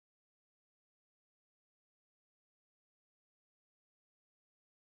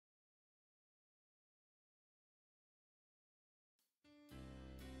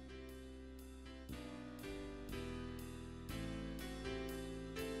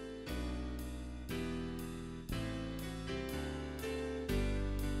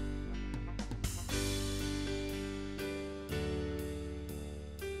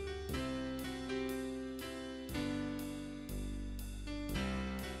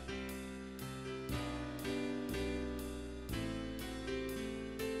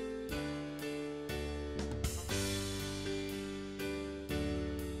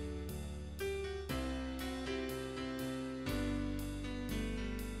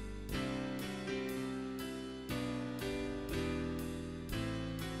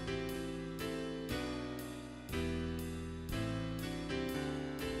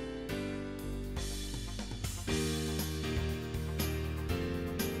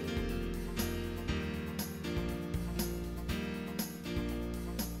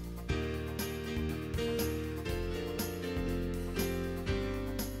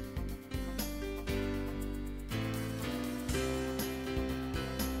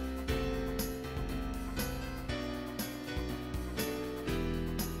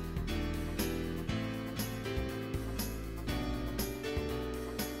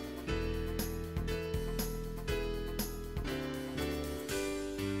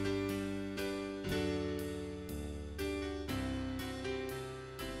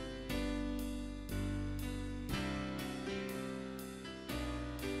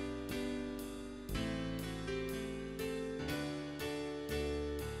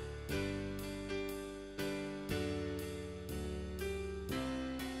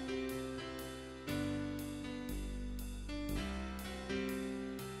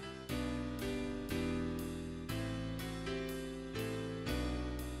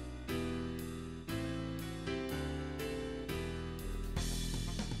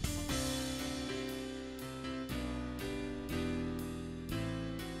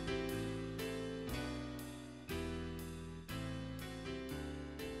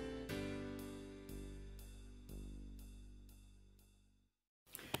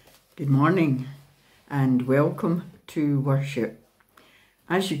Good morning and welcome to worship.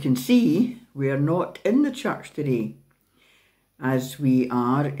 As you can see, we are not in the church today as we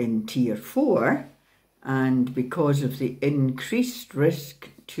are in Tier 4, and because of the increased risk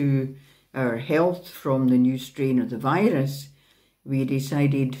to our health from the new strain of the virus, we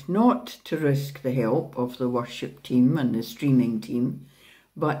decided not to risk the help of the worship team and the streaming team,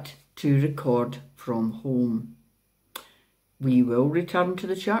 but to record from home. We will return to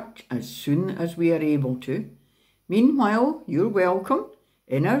the church as soon as we are able to. Meanwhile, you're welcome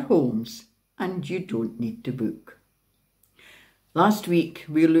in our homes and you don't need to book. Last week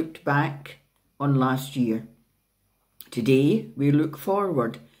we looked back on last year. Today we look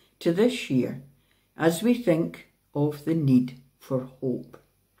forward to this year as we think of the need for hope.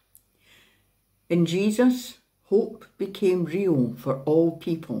 In Jesus, hope became real for all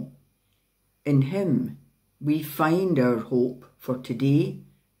people. In him, we find our hope for today,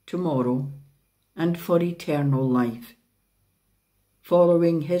 tomorrow, and for eternal life.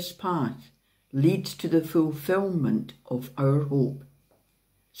 Following his path leads to the fulfillment of our hope.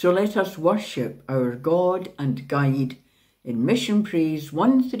 So let us worship our God and guide in Mission Praise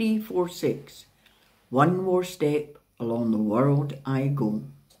 1346. One more step along the world I go.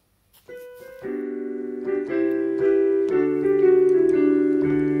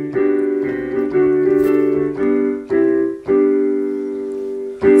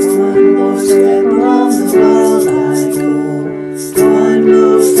 One more step along the world I go. One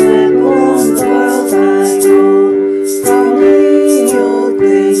more step along the world I go. From the old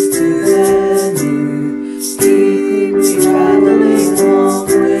things to the new. Keep me traveling along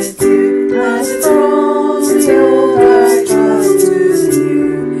with you. As from the old I travel to the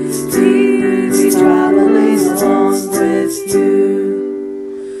new. Keep me traveling along with you.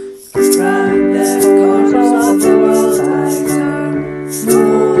 Round the corners of the world I turn.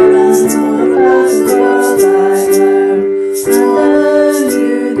 More and more about the world I learn, all the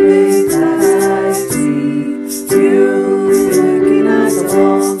new things that I see. You'll be looking at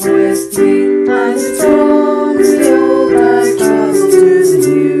along with me, and from the old I travel to the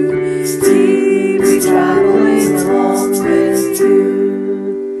new. Keep me traveling along with you.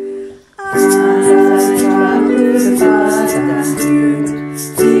 As I travel through the fast and good,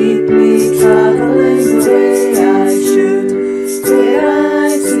 keep me traveling the way I should. Where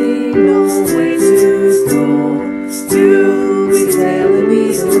I see no way to go, you'll be telling me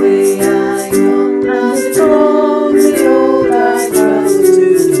the way I know. And from the old I travel to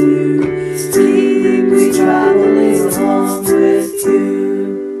the new. Keep me traveling along with you.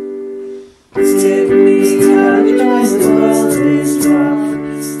 Give me courage when the world is rough.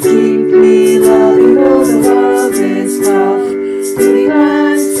 Keep me loving though the world is tough. Believe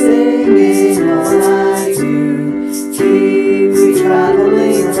and singing all I do. Keep me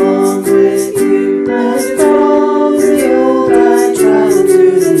traveling along with you. As from the old I travel to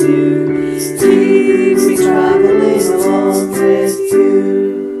the new. Keep me traveling along with you.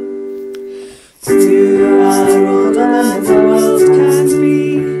 You are older than the world can be.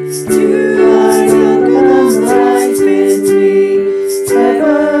 You are younger than life in me.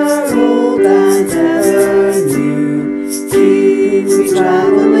 Ever old and ever new. Keep me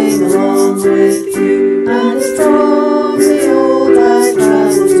traveling along with you. And from the old I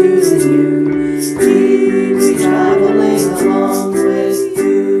travel to the new. Keep me traveling along with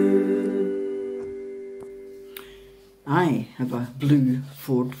you. I have a blue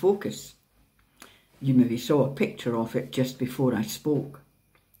Ford Focus. You maybe saw a picture of it just before I spoke.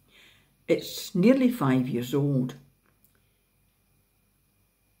 It's nearly 5 years old.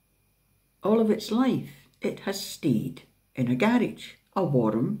 All of its life it has stayed in a garage, a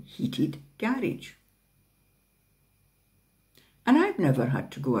warm, heated garage. And I've never had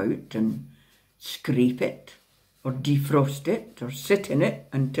to go out and scrape it or defrost it or sit in it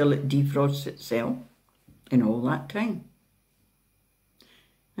until it defrosts itself in all that time.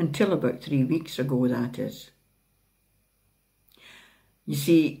 Until about 3 weeks ago, that is. You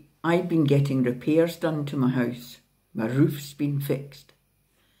see, I've been getting repairs done to my house. My roof's been fixed.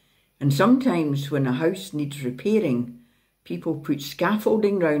 And sometimes when a house needs repairing, people put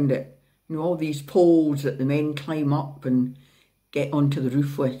scaffolding round it. You know, all these poles that the men climb up and get onto the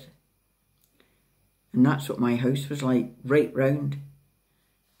roof with. And that's what my house was like, right round.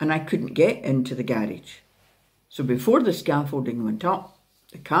 And I couldn't get into the garage. So before the scaffolding went up,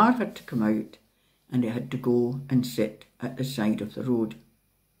 the car had to come out and it had to go and sit at the side of the road.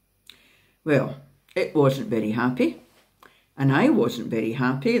 Well, it wasn't very happy. And I wasn't very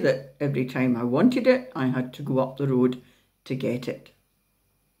happy that every time I wanted it, I had to go up the road to get it.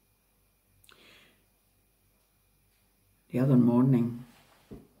 The other morning,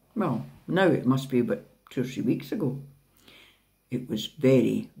 Well, now it must be about 2 or 3 weeks ago. It was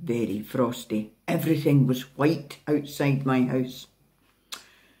very, very frosty. Everything was white outside my house.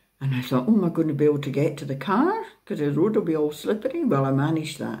 And I thought, am I going to be able to get to the car? Because the road will be all slippery. Well, I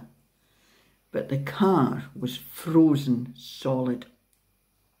managed that. But the car was frozen solid.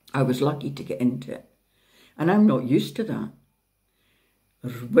 I was lucky to get into it. And I'm not used to that.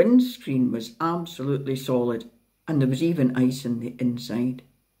 The windscreen was absolutely solid. And there was even ice in the inside.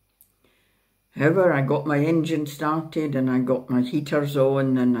 However, I got my engine started and I got my heaters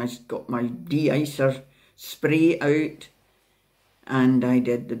on and I got my de-icer spray out and I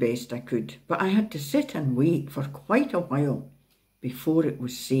did the best I could. But I had to sit and wait for quite a while before it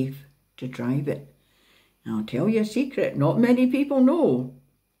was safe to drive it. And I'll tell you a secret, not many people know.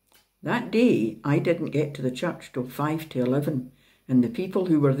 That day, I didn't get to the church till 5 to 11 and the people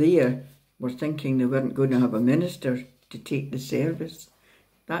who were there were thinking they weren't going to have a minister to take the service.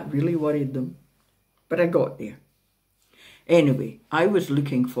 That really worried them. But I got there. Anyway, I was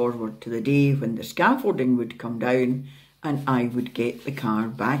looking forward to the day when the scaffolding would come down and I would get the car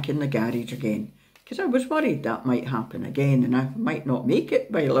back in the garage again, because I was worried that might happen again and I might not make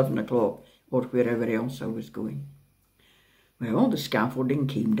it by 11 o'clock or wherever else I was going. Well, the scaffolding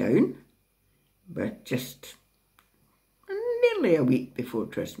came down, but just nearly a week before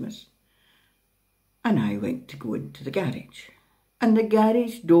Christmas. And I went to go into the garage. And the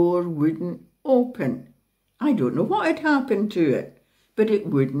garage door wouldn't open. I don't know what had happened to it, but it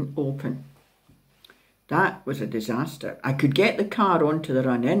wouldn't open. That was a disaster. I could get the car onto the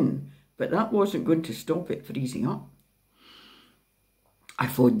run-in, but that wasn't going to stop it freezing up. I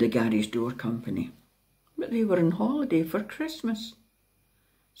phoned the garage door company, but they were on holiday for Christmas.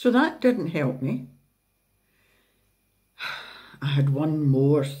 So that didn't help me. I had one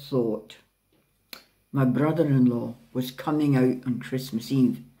more thought. My brother-in-law was coming out on Christmas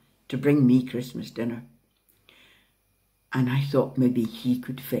Eve to bring me Christmas dinner. And I thought maybe he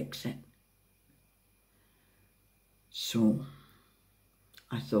could fix it. So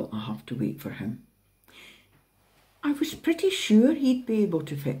I thought I'll have to wait for him. I was pretty sure he'd be able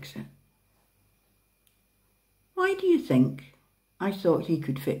to fix it. Why do you think I thought he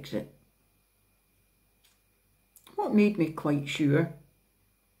could fix it? What made me quite sure?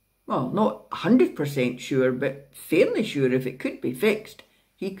 Well, not 100% sure, but fairly sure if it could be fixed,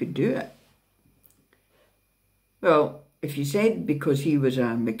 he could do it. Well, if you said because he was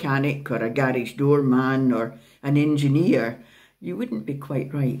a mechanic or a garage doorman or an engineer, you wouldn't be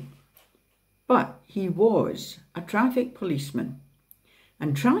quite right. But he was a traffic policeman,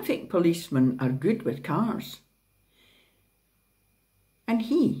 and traffic policemen are good with cars. And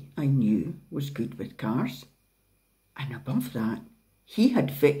he, I knew, was good with cars. And above that, he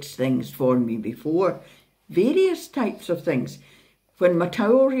had fixed things for me before, various types of things. When my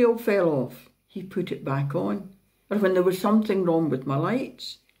towel reel fell off, he put it back on. Or when there was something wrong with my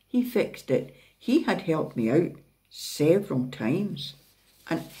lights, he fixed it. He had helped me out several times.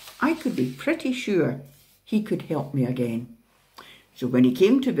 And I could be pretty sure he could help me again. So when he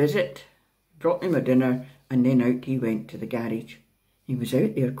came to visit, brought me my dinner, and then out he went to the garage. He was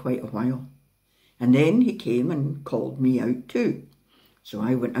out there quite a while. And then he came and called me out too. So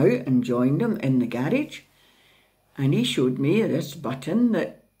I went out and joined him in the garage, and he showed me this button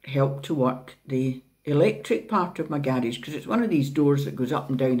that helped to work the electric part of my garage, because it's one of these doors that goes up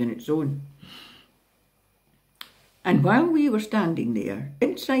and down on its own. And while we were standing there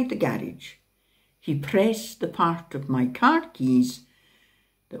inside the garage, he pressed the part of my car keys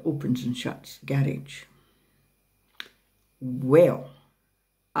that opens and shuts the garage. Well,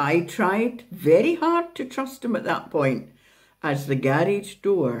 I tried very hard to trust him at that point, as the garage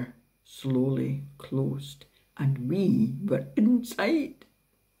door slowly closed and we were inside.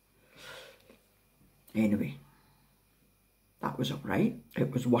 Anyway, that was all right.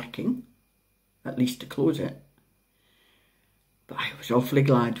 It was working, at least to close it. But I was awfully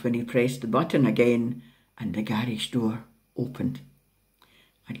glad when he pressed the button again and the garage door opened.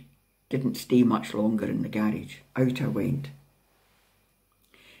 I didn't stay much longer in the garage. Out I went.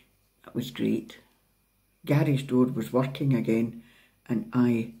 That was great. Garage door was working again and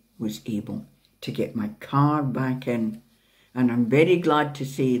I was able to get my car back in. And I'm very glad to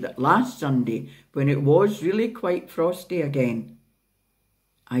say that last Sunday, when it was really quite frosty again,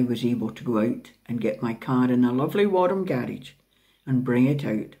 I was able to go out and get my car in a lovely warm garage and bring it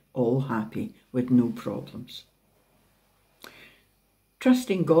out all happy with no problems.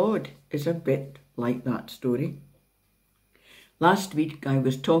 Trusting God is a bit like that story. Last week I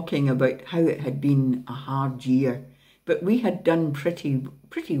was talking about how it had been a hard year, but we had done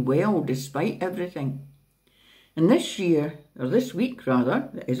pretty well despite everything. And this year, or this week rather,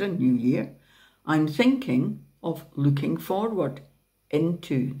 it is a new year, I'm thinking of looking forward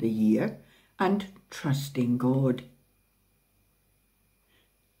into the year and trusting God.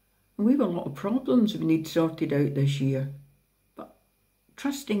 And we have a lot of problems we need sorted out this year, but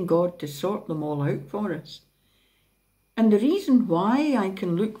trusting God to sort them all out for us. And the reason why I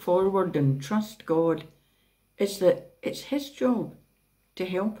can look forward and trust God is that it's His job to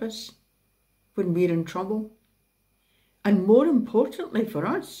help us when we're in trouble. And more importantly for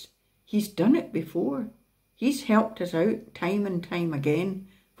us, He's done it before. He's helped us out time and time again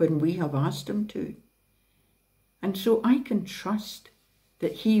when we have asked Him to. And so I can trust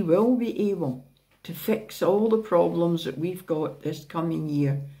that He will be able to fix all the problems that we've got this coming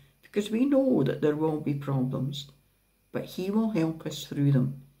year, because we know that there will be problems, but He will help us through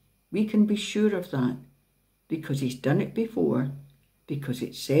them. We can be sure of that because He's done it before, because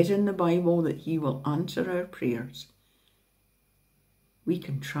it says in the Bible that He will answer our prayers. We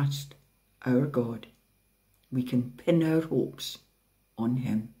can trust our God. We can pin our hopes on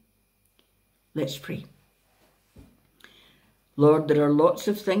Him. Let's pray. Lord, there are lots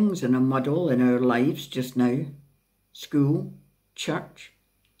of things in a muddle in our lives just now. School, church,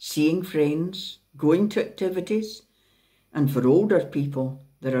 seeing friends, going to activities. And for older people,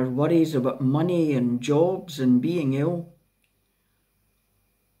 there are worries about money and jobs and being ill.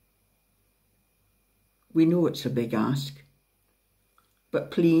 We know it's a big ask, but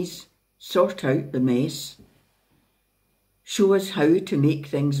please sort out the mess. Show us how to make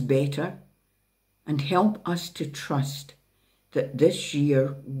things better and help us to trust that this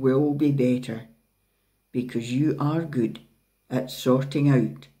year will be better, because You are good at sorting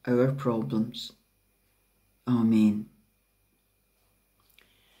out our problems. Amen.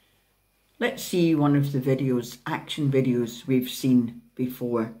 Let's see one of the action videos we've seen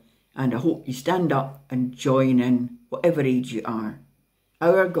before, and I hope you stand up and join in, whatever age you are.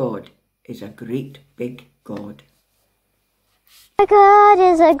 Our God is a great big God. Our God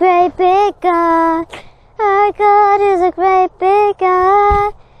is a great big God. Our God is a great big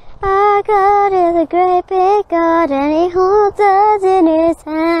God. Our God is a great big God, and He holds us in His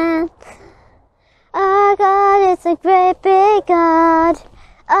hand. Our God is a great big God.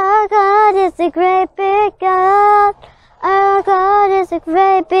 Our God is a great big God. Our God is a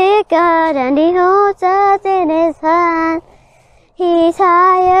great big God, and He holds us in His hand. He's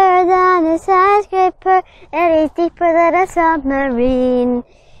higher than a skyscraper, and He's deeper than a submarine.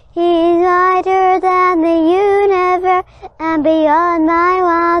 He's wider than the universe, and beyond my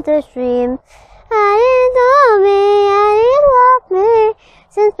wildest dreams. And He told me, and He loved me,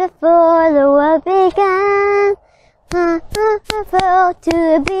 since before the world began. Felt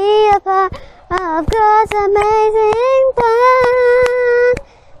to be a part of God's amazing plan.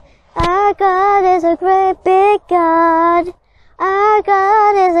 Our God is a great big God. Our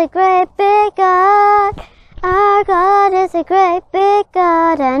God is a great big God. Our God is a great big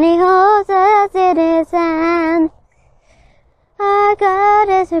God, and He holds us in His hand. Our God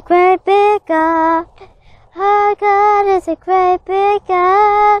is a great big God. Our God is a great big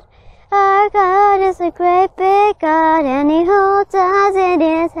God. Our God is a great big God, and He holds us in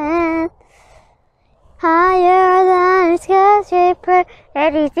His hand. Higher than a skyscraper,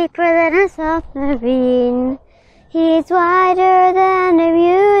 and He's deeper than a submarine. He's wider than the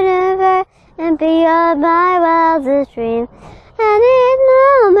universe, and beyond my wildest dreams. And He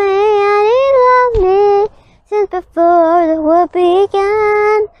knew me, and He loved me, since before the world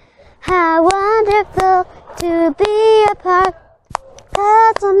began. How wonderful to be a part of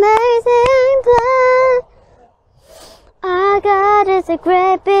God's amazing plan. Our God is a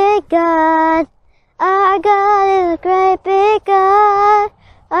great big God. Our God is a great big God.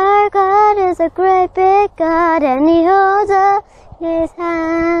 Our God is a great big God, and He holds us in His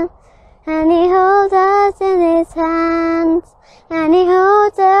hand. And He holds us in His hands. And He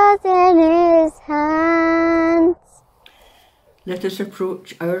holds us in His hands. Let us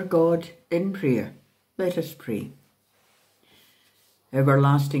approach our God in prayer. Let us pray.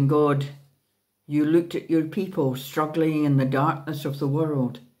 Everlasting God, You looked at Your people struggling in the darkness of the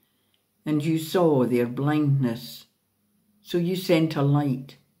world, and You saw their blindness. So You sent a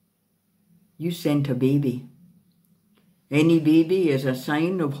light. You sent a baby. Any baby is a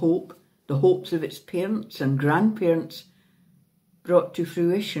sign of hope, the hopes of its parents and grandparents brought to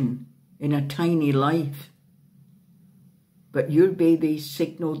fruition in a tiny life. But Your baby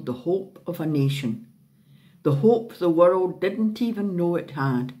signalled the hope of a nation, the hope the world didn't even know it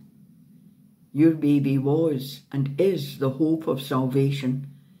had. Your baby was and is the hope of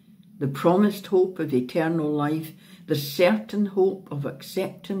salvation, the promised hope of eternal life, the certain hope of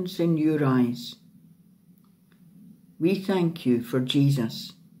acceptance in Your eyes. we thank you for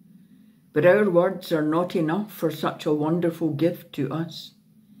Jesus. But our words are not enough for such a wonderful gift to us.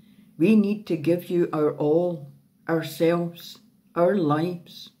 We need to give you our all, ourselves, our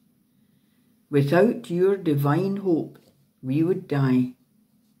lives. Without your divine hope, we would die.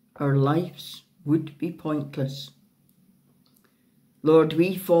 Our lives would be pointless. Lord,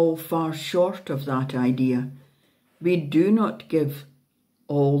 we fall far short of that idea. We do not give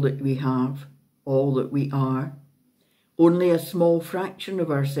all that we have, all that we are, only a small fraction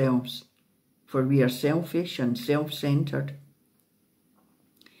of ourselves, for we are selfish and self-centred.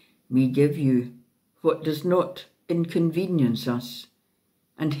 We give you what does not inconvenience us,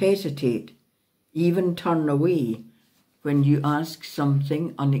 and hesitate, even turn away, when you ask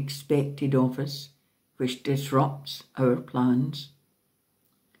something unexpected of us, which disrupts our plans.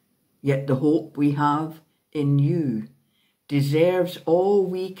 Yet the hope we have in you deserves all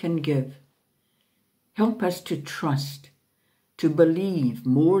we can give. Help us to trust, to believe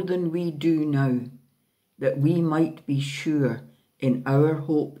more than we do now, that we might be sure in our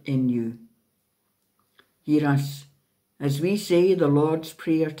hope in you. Hear us as we say the Lord's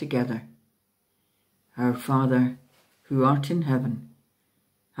Prayer together. Our Father, who art in heaven,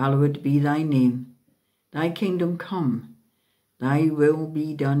 hallowed be thy name. Thy kingdom come, thy will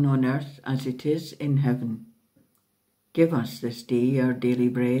be done on earth as it is in heaven. Give us this day our daily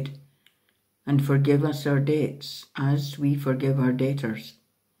bread, and forgive us our debts as we forgive our debtors.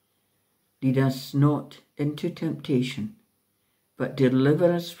 Lead us not into temptation, but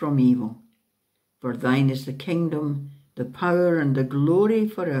deliver us from evil. For thine is the kingdom, the power, and the glory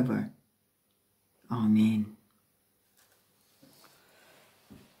forever. Amen.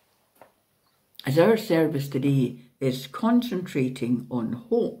 As our service today is concentrating on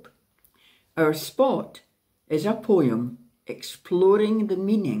hope, our spot is a poem exploring the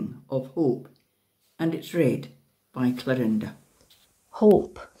meaning of hope, and it's read by Clarinda.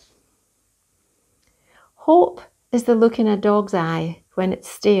 Hope. Hope is the look in a dog's eye when it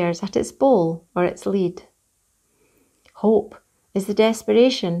stares at its bowl or its lead. Hope is the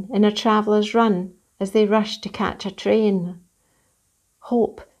desperation in a traveller's run as they rush to catch a train.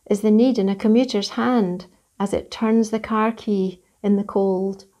 Hope is the need in a commuter's hand as it turns the car key in the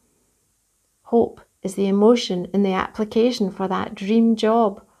cold. Hope is the emotion in the application for that dream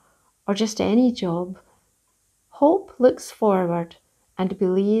job or just any job. Hope looks forward and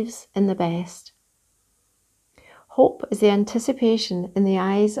believes in the best. Hope is the anticipation in the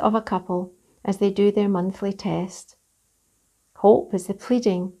eyes of a couple as they do their monthly test. Hope is the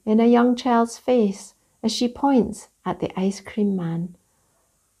pleading in a young child's face as she points at the ice cream man.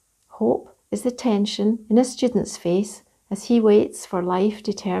 Hope is the tension in a student's face as he waits for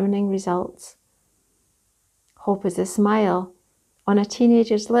life-determining results. Hope is the smile on a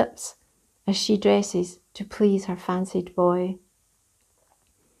teenager's lips as she dresses to please her fancied boy.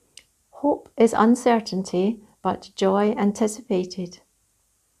 Hope is uncertainty, but joy anticipated.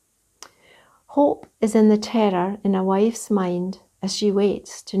 Hope is in the terror in a wife's mind as she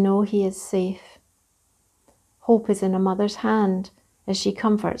waits to know he is safe. Hope is in a mother's hand as she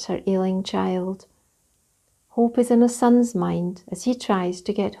comforts her ailing child. Hope is in a son's mind as he tries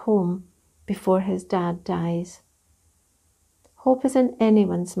to get home before his dad dies. Hope is in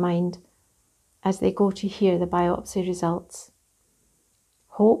anyone's mind as they go to hear the biopsy results.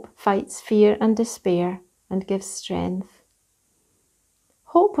 Hope fights fear and despair and gives strength.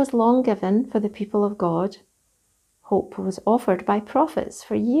 Hope was long given for the people of God. Hope was offered by prophets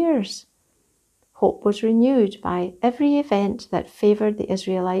for years. Hope was renewed by every event that favoured the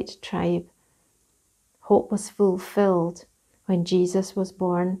Israelite tribe. Hope was fulfilled when Jesus was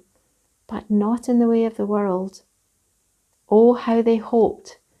born, but not in the way of the world. Oh, how they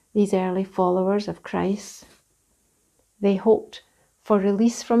hoped, these early followers of Christ. They hoped for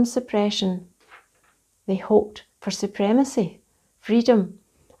release from suppression. They hoped for supremacy, freedom,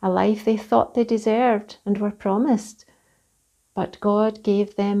 a life they thought they deserved and were promised. But God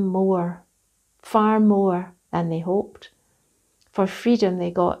gave them more, far more than they hoped. For freedom they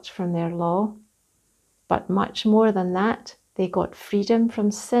got from their law. But much more than that, they got freedom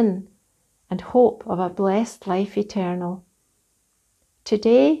from sin and hope of a blessed life eternal.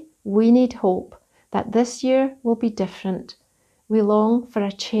 Today, we need hope that this year will be different. We long for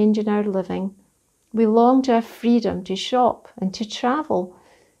a change in our living. We long to have freedom to shop and to travel,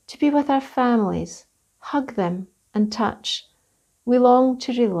 to be with our families, hug them and touch. We long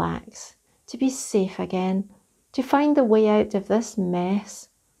to relax, to be safe again, to find the way out of this mess.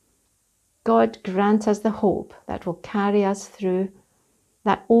 God grant us the hope that will carry us through,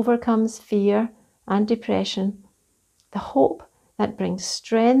 that overcomes fear and depression, the hope that brings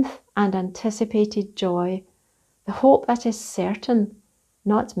strength and anticipated joy, the hope that is certain,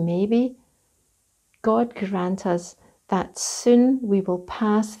 not maybe. God grant us that soon we will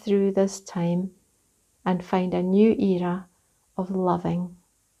pass through this time and find a new era of loving.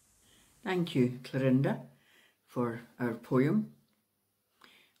 Thank you, Clorinda, for our poem.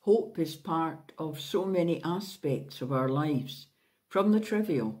 Hope is part of so many aspects of our lives, from the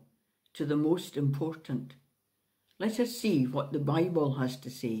trivial to the most important. Let us see what the Bible has to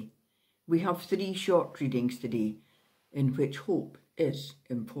say. We have 3 short readings today in which hope is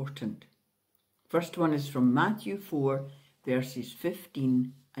important. First one is from Matthew 4, verses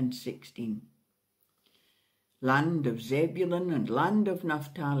 15 and 16. Land of Zebulun and land of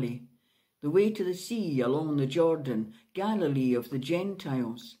Naphtali, the way to the sea along the Jordan, Galilee of the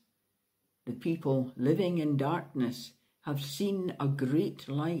Gentiles. The people living in darkness have seen a great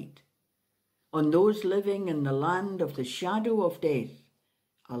light. On those living in the land of the shadow of death,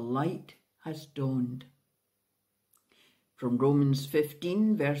 a light has dawned. From Romans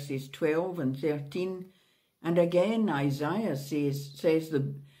 15, verses 12 and 13, and again Isaiah says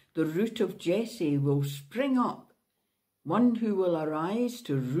the root of Jesse will spring up, one who will arise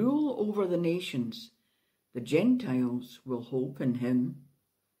to rule over the nations. The Gentiles will hope in him.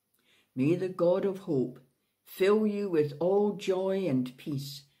 May the God of hope fill you with all joy and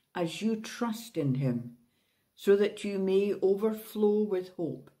peace as you trust in him, so that you may overflow with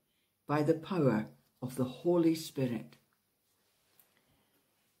hope by the power of the Holy Spirit.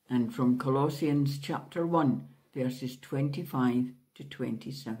 And from Colossians chapter 1, verses 25 to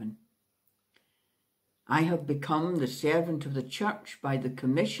 27. I have become the servant of the church by the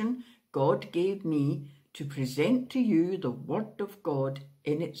commission God gave me to present to you the word of God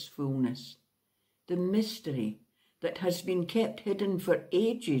in its fullness, the mystery that has been kept hidden for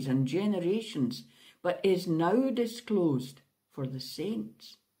ages and generations, but is now disclosed for the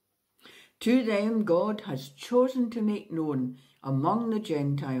saints. To them God has chosen to make known among the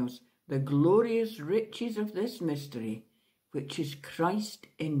Gentiles the glorious riches of this mystery, which is Christ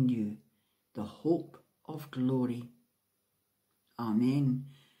in you, the hope of glory. Amen.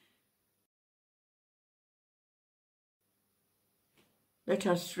 Let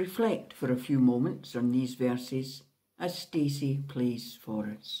us reflect for a few moments on these verses as Stacey plays for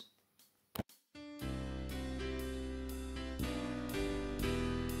us.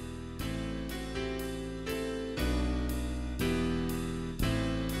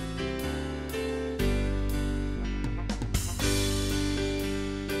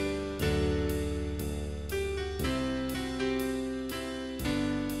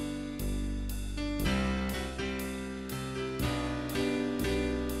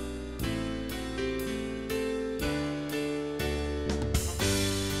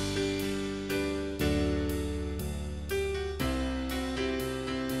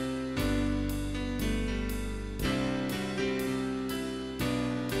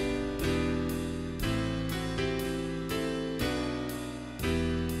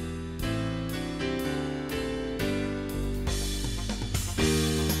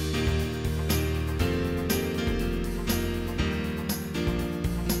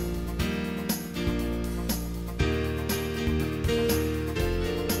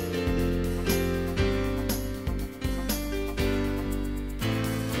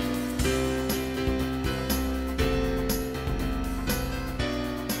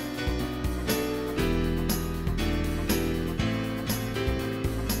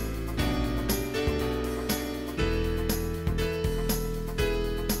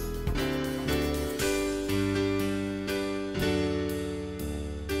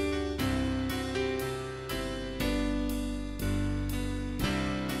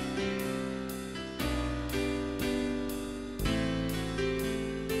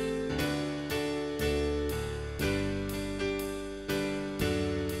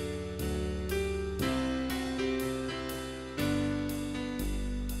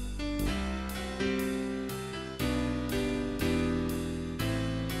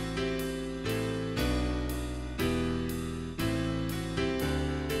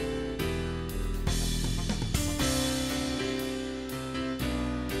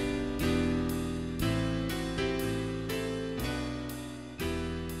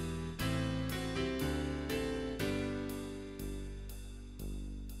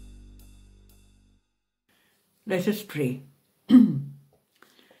 Let us pray.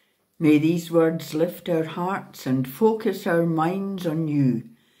 May these words lift our hearts and focus our minds on you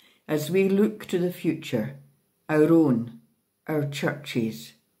as we look to the future, our own, our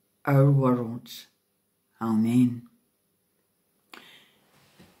churches, our worlds. Amen.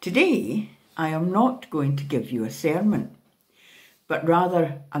 Today, I am not going to give you a sermon, but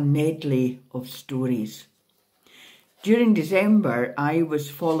rather a medley of stories. During December, I was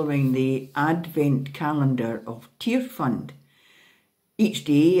following the Advent calendar of Tear Fund. Each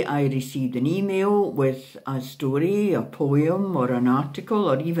day I received an email with a story, a poem or an article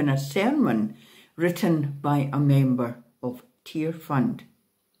or even a sermon written by a member of Tear Fund.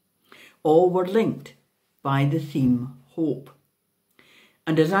 All were linked by the theme Hope.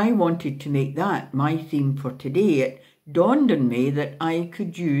 And as I wanted to make that my theme for today, it dawned on me that I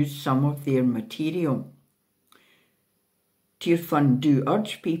could use some of their material. Tear Fund do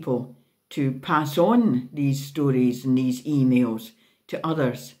urge people to pass on these stories and these emails to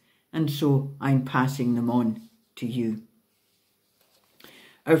others, and so I'm passing them on to you.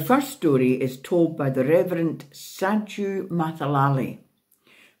 Our first story is told by the Reverend Saju Mathalali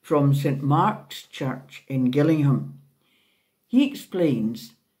from St Mark's Church in Gillingham. He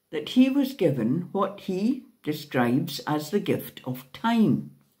explains that he was given what he describes as the gift of time,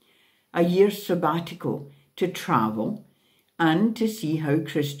 a year's sabbatical to travel and to see how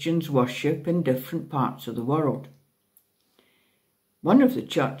Christians worship in different parts of the world. One of the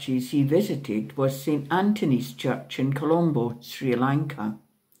churches he visited was St Anthony's Church in Colombo, Sri Lanka.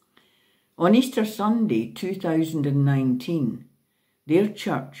 On Easter Sunday 2019, their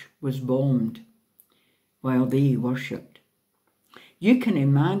church was bombed while they worshipped. You can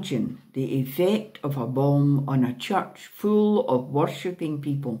imagine the effect of a bomb on a church full of worshipping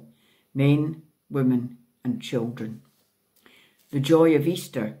people, men, women and children. The joy of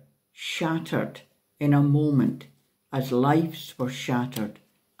Easter shattered in a moment as lives were shattered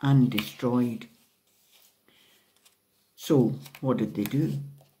and destroyed. So, what did they do?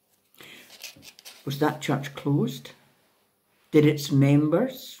 Was that church closed? Did its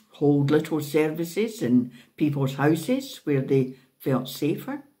members hold little services in people's houses where they felt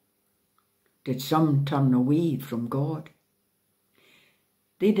safer? Did some turn away from God?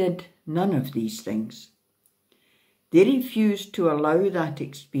 They did none of these things. They refused to allow that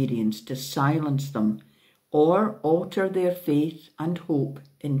experience to silence them or alter their faith and hope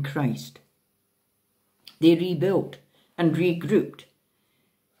in Christ. They rebuilt and regrouped,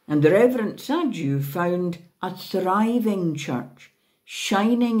 and the Reverend Saju found a thriving church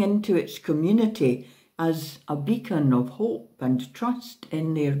shining into its community as a beacon of hope and trust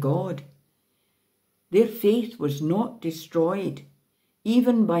in their God. Their faith was not destroyed,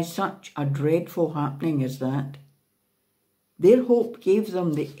 even by such a dreadful happening as that. Their hope gave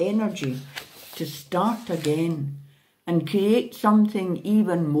them the energy to start again and create something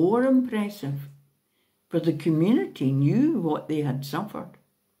even more impressive, for the community knew what they had suffered.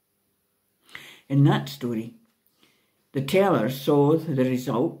 In that story, the teller saw the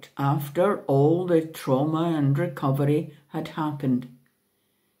result after all the trauma and recovery had happened.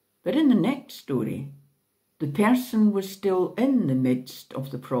 But in the next story, the person was still in the midst of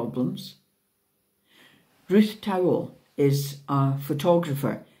the problems. Ruth Towell is a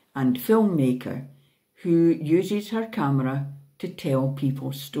photographer and filmmaker who uses her camera to tell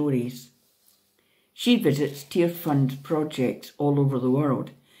people stories. She visits Tear Fund projects all over the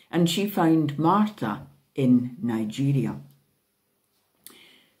world, and she found Martha in Nigeria.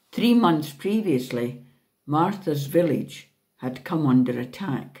 3 months previously, Martha's village had come under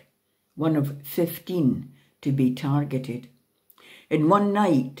attack, one of 15 to be targeted. In one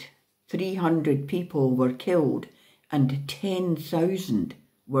night, 300 people were killed and 10,000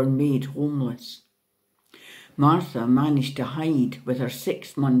 were made homeless. Martha managed to hide with her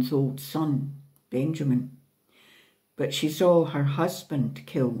 6-month-old son, Benjamin, but she saw her husband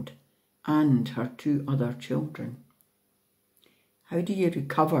killed and her 2 other children. How do you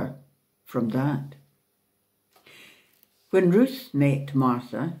recover from that? When Ruth met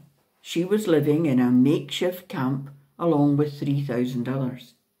Martha, she was living in a makeshift camp along with 3,000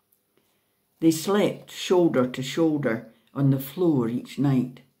 others. They slept shoulder to shoulder on the floor each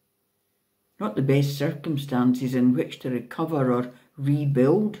night. Not the best circumstances in which to recover or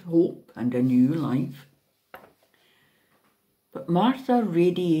rebuild hope and a new life. But Martha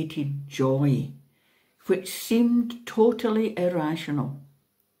radiated joy, which seemed totally irrational.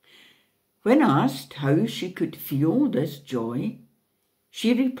 When asked how she could feel this joy,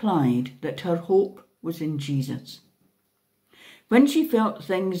 she replied that her hope was in Jesus. When she felt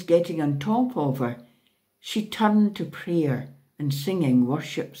things getting on top of her, she turned to prayer and singing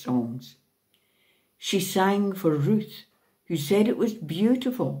worship songs. She sang for Ruth, who said it was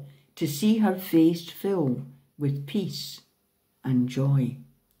beautiful to see her face fill with peace and joy.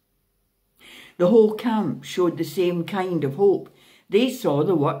 The whole camp showed the same kind of hope. They saw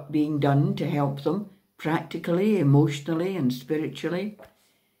the work being done to help them practically, emotionally and spiritually.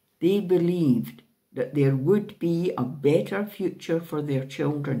 They believed that there would be a better future for their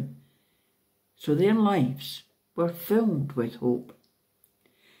children. So their lives were filled with hope.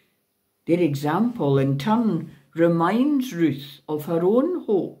 Their example, in turn, reminds Ruth of her own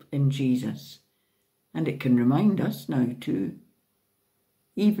hope in Jesus, and it can remind us now too,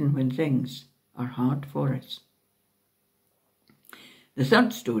 even when things are hard for us. The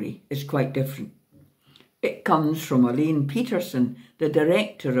third story is quite different. It comes from Elaine Peterson, the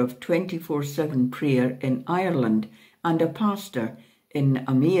director of 24/7 prayer in Ireland and a pastor in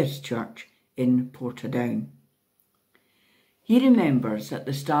Emmaus Church in Portadown. He remembers at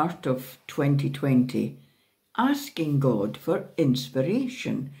the start of 2020 asking God for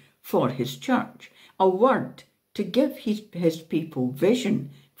inspiration for his church, a word to give his people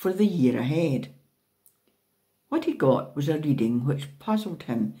vision for the year ahead. What he got was a reading which puzzled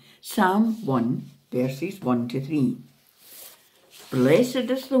him. Psalm 1, verses 1 to 3. Blessed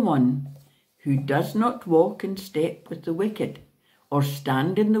is the one who does not walk in step with the wicked, or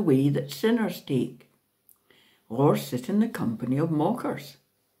stand in the way that sinners take, or sit in the company of mockers,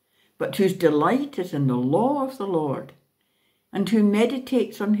 but whose delight is in the law of the Lord, and who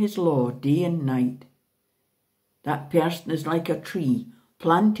meditates on his law day and night. That person is like a tree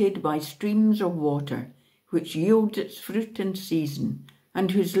planted by streams of water, which yields its fruit in season,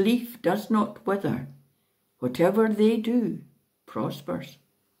 and whose leaf does not wither. Whatever they do prospers.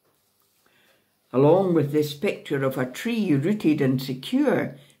 Along with this picture of a tree rooted and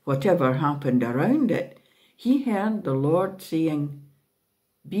secure, whatever happened around it, he heard the Lord saying,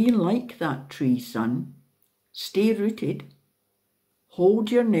 "Be like that tree, son. Stay rooted. Hold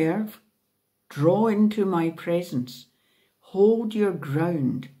your nerve. Draw into my presence. Hold your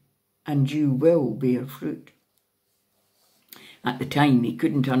ground, and you will bear fruit." At the time, he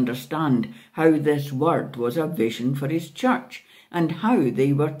couldn't understand how this word was a vision for his church and how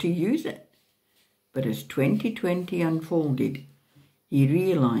they were to use it. But as 2020 unfolded, he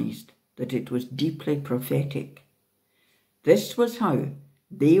realised that it was deeply prophetic. This was how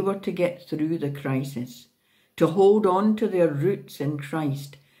they were to get through the crisis, to hold on to their roots in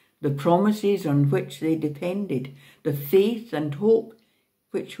Christ, the promises on which they depended, the faith and hope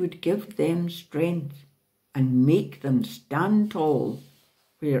which would give them strength and make them stand tall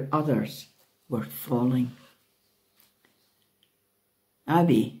where others were falling.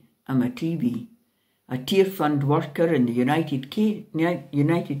 Abby Amatibi, a Tear Fund worker in the United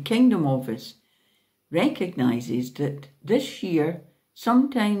Kingdom office, recognises that this year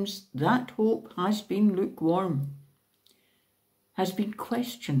sometimes that hope has been lukewarm, has been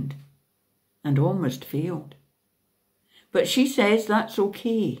questioned and almost failed. But she says that's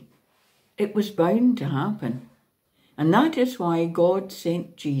okay. It was bound to happen. And that is why God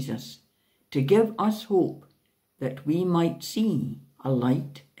sent Jesus, to give us hope that we might see a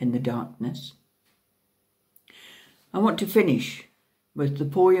light in the darkness. I want to finish with the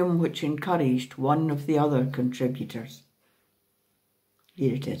poem which encouraged one of the other contributors.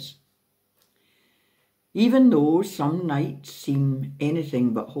 Here it is. Even though some nights seem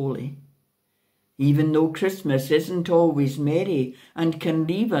anything but holy, even though Christmas isn't always merry and can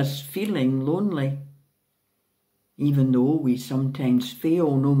leave us feeling lonely, even though we sometimes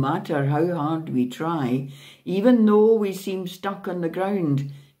fail no matter how hard we try, even though we seem stuck on the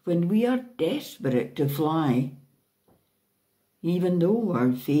ground when we are desperate to fly, even though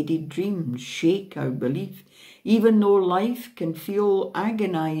our faded dreams shake our belief, even though life can feel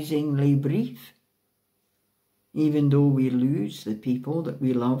agonizingly brief, even though we lose the people that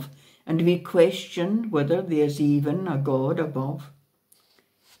we love and we question whether there's even a God above,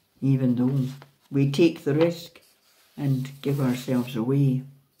 even though we take the risk and give ourselves away,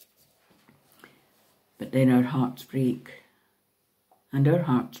 but then our hearts break, and our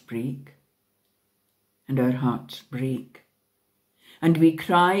hearts break, and our hearts break. And we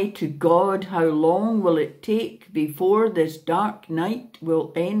cry to God, how long will it take before this dark night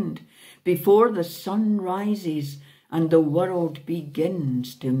will end, before the sun rises and the world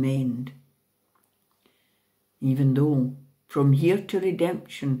begins to mend? Even though from here to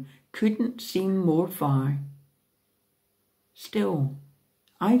redemption couldn't seem more far, still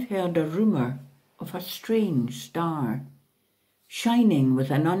I've heard a rumour of a strange star, shining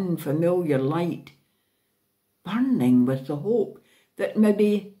with an unfamiliar light, burning with the hope that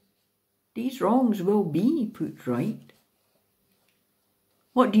maybe these wrongs will be put right.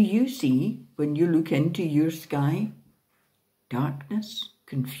 What do you see when you look into your sky? Darkness,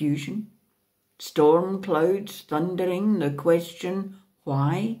 confusion, storm clouds thundering, the question,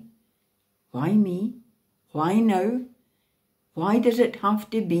 why? Why me? Why now? Why does it have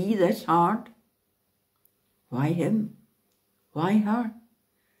to be this hard? Why him? Why her?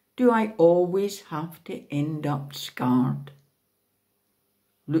 Do I always have to end up scarred?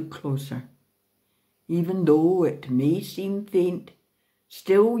 Look closer. Even though it may seem faint,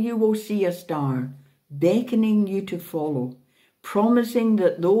 still you will see a star beckoning you to follow, promising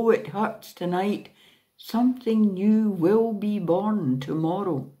that though it hurts tonight, something new will be born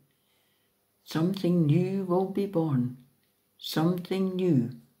tomorrow. Something new will be born. Something new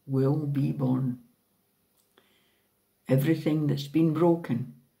will be born. Everything that's been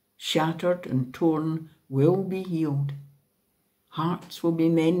broken, shattered and torn will be healed. Hearts will be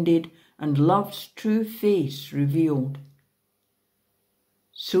mended and love's true face revealed.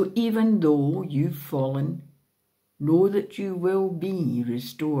 So even though you've fallen, know that you will be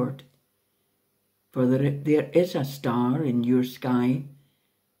restored. For there is a star in your sky,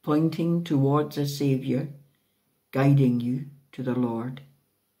 pointing towards a Saviour, guiding you to the Lord.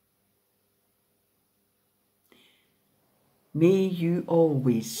 May you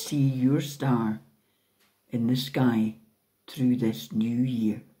always see your star in the sky through this new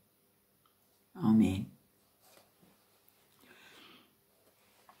year. Amen.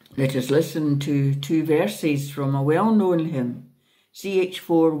 Let us listen to 2 verses from a well-known hymn,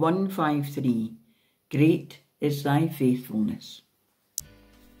 CH4 153, Great is Thy Faithfulness.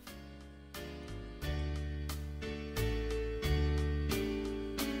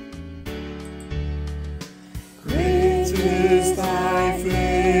 Great is Thy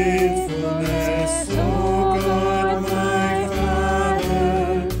faithfulness, O God my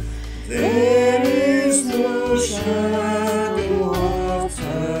Father. There is no shadow of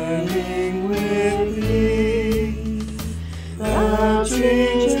turning with Thee. Thou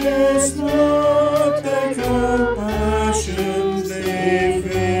changest not, Thy compassions they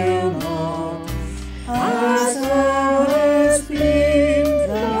fail not. As Thou hast been,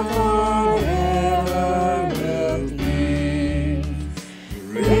 Thou forever wilt be.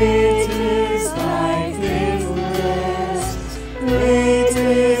 Great is Thy faithfulness, great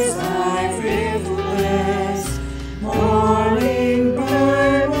is Thy faithfulness. Morning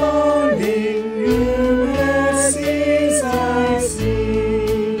by morning, new mercies I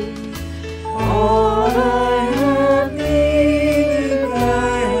see. All I have needed,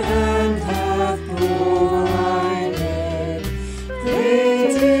 Thy hand hath provided.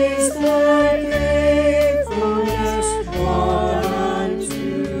 Great is Thy faithfulness, Lord,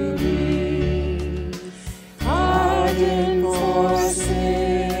 unto me. Pardon for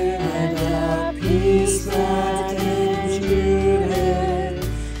sin and a peace that endureth.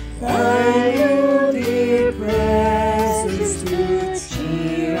 Thy dear presence to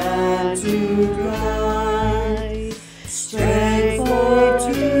cheer and to guide. Strength for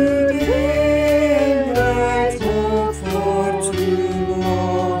today and bright hope for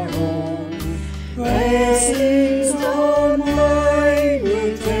tomorrow. Blessings on mine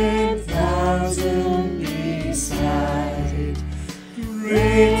with 10,000 beside.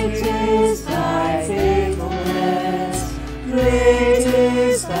 Great is Thy faithfulness, great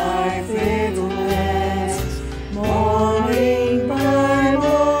is Thy faithfulness. Morning by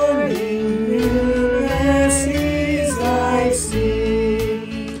morning, new mercies I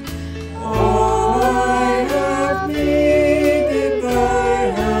see. All I have needed, Thy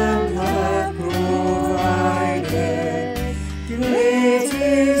hand hath provided. Great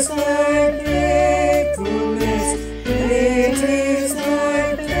is Thy faithfulness, great is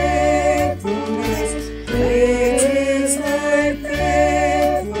Thy faithfulness, great is Thy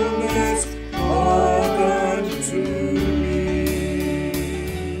faithfulness, Lord, unto me.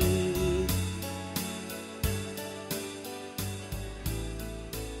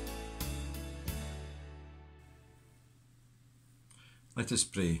 Let us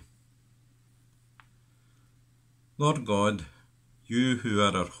pray. Lord God, You who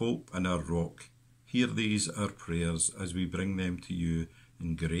are our hope and our rock, hear these our prayers as we bring them to You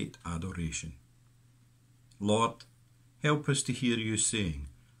in great adoration. Lord, help us to hear You saying,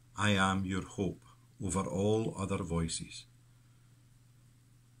 I am your hope over all other voices.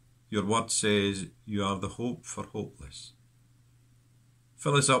 Your word says You are the hope for hopeless.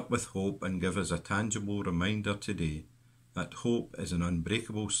 Fill us up with hope and give us a tangible reminder today that hope is an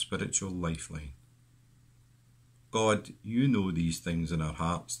unbreakable spiritual lifeline. God, You know these things in our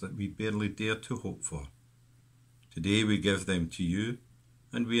hearts that we barely dare to hope for. Today we give them to You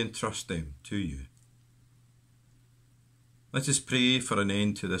and we entrust them to You. Let us pray for an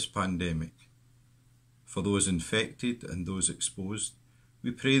end to this pandemic. For those infected and those exposed,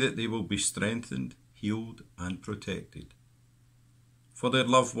 we pray that they will be strengthened, healed and protected. For their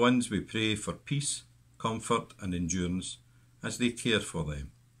loved ones, we pray for peace, comfort and endurance as they care for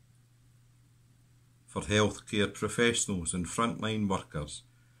them. For healthcare professionals and frontline workers,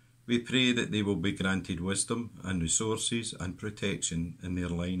 we pray that they will be granted wisdom and resources and protection in their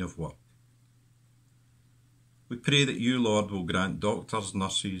line of work. We pray that you, Lord, will grant doctors,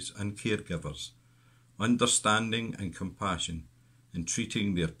 nurses and caregivers understanding and compassion in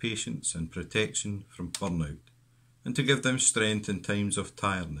treating their patients and protection from burnout, and to give them strength in times of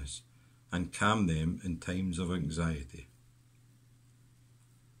tiredness and calm them in times of anxiety.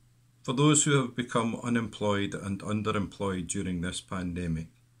 For those who have become unemployed and underemployed during this pandemic,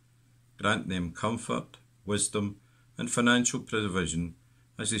 grant them comfort, wisdom and financial provision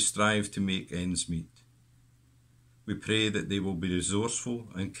as they strive to make ends meet. We pray that they will be resourceful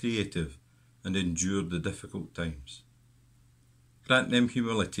and creative and endure the difficult times. Grant them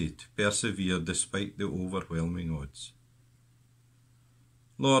humility to persevere despite the overwhelming odds.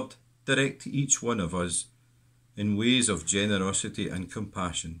 Lord, direct each one of us in ways of generosity and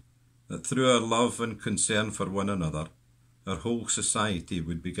compassion, that through our love and concern for one another, our whole society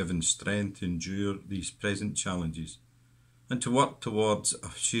would be given strength to endure these present challenges and to work towards a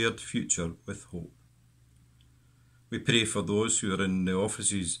shared future with hope. We pray for those who are in the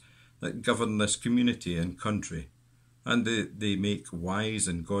offices that govern this community and country, and that they make wise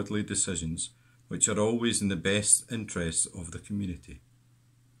and godly decisions which are always in the best interests of the community.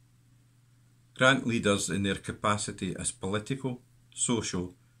 Grant leaders in their capacity as political,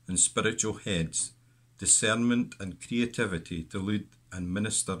 social and spiritual heads discernment and creativity to lead and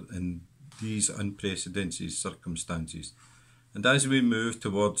minister in these unprecedented circumstances. And as we move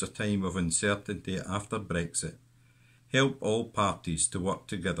towards a time of uncertainty after Brexit, help all parties to work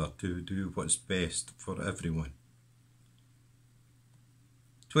together to do what's best for everyone.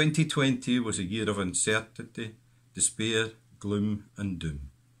 2020 was a year of uncertainty, despair, gloom and doom.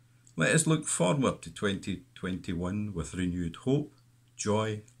 Let us look forward to 2021 with renewed hope,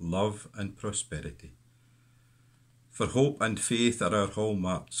 joy, love and prosperity. For hope and faith are our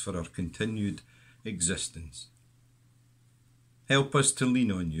hallmarks for our continued existence. Help us to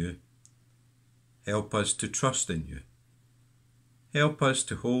lean on you. Help us to trust in you. Help us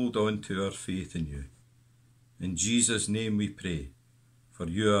to hold on to our faith in you. In Jesus' name we pray, for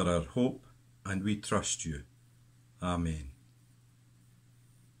you are our hope and we trust you. Amen.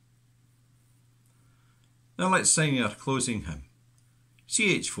 Now let's sing our closing hymn.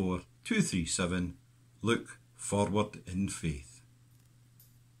 CH4 237, Look Forward in Faith.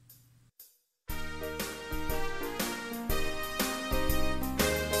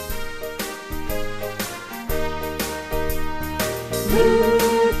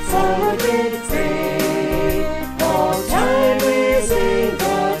 Look forward in faith, all time is in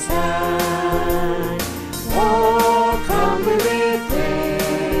God's hand. Walk humbly with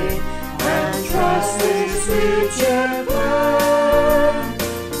faith, and trust His future plan.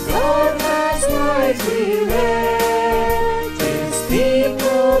 God has wisely led His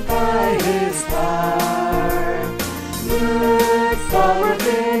people by His power. Look forward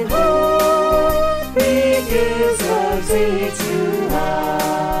in hope, He gives us eternal.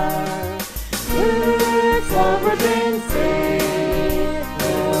 Look forward in faith,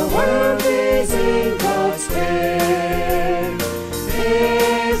 the world is in God's care.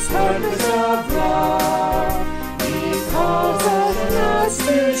 His purpose of love, He calls on us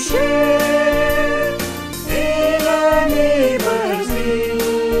to share. In our neighbor's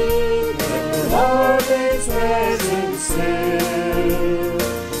need, the Lord is present still.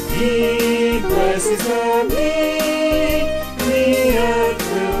 He blesses the meek, the earth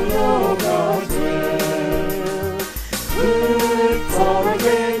will know God's will. Look forward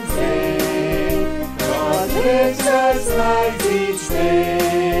in faith, God gives us life each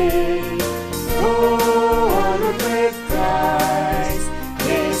day. Go onward with Christ,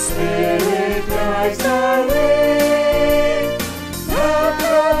 His Spirit guides our way. Now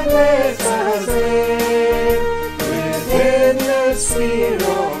God lets us live within the sphere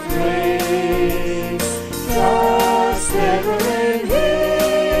of grace. Trust ever in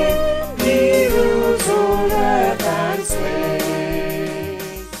Him, He rules all earth and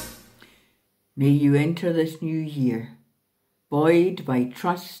space. May you enter this new year buoyed by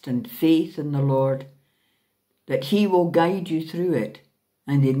trust and faith in the Lord, that He will guide you through it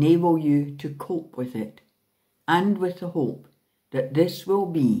and enable you to cope with it, and with the hope that this will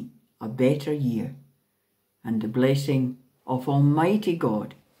be a better year. And the blessing of Almighty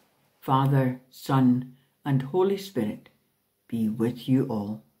God, Father, Son, and Holy Spirit be with you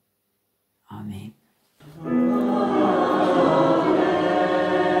all. Amen.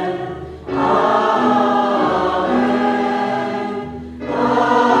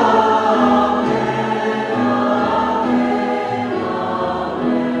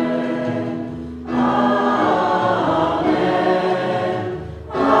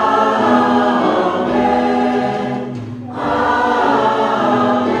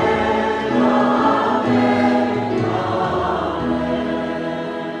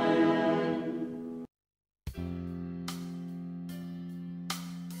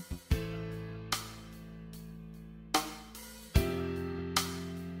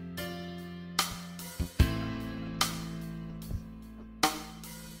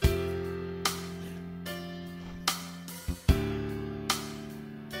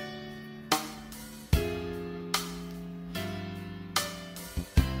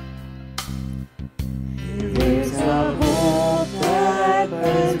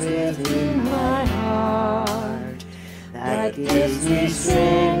 that gives me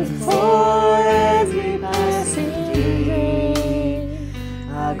strength for every passing day.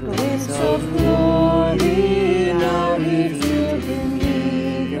 A glimpse of glory now revealed in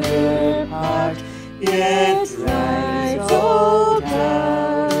meager part, yet drives all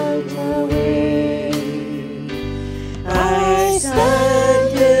doubt away. I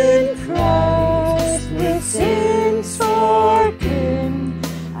stand in Christ with sins forgiven,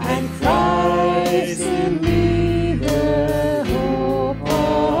 and Christ in me the hope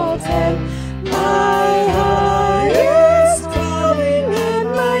of heaven. My highest calling and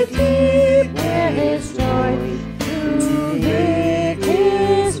my deepest joy, to make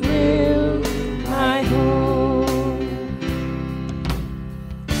His will my home.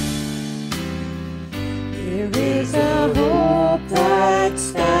 There is a hope that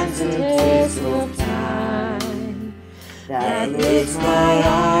stands the test of time, that lifts my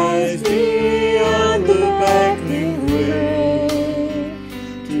eyes beyond the beckoning way,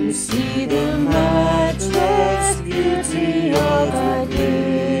 to see the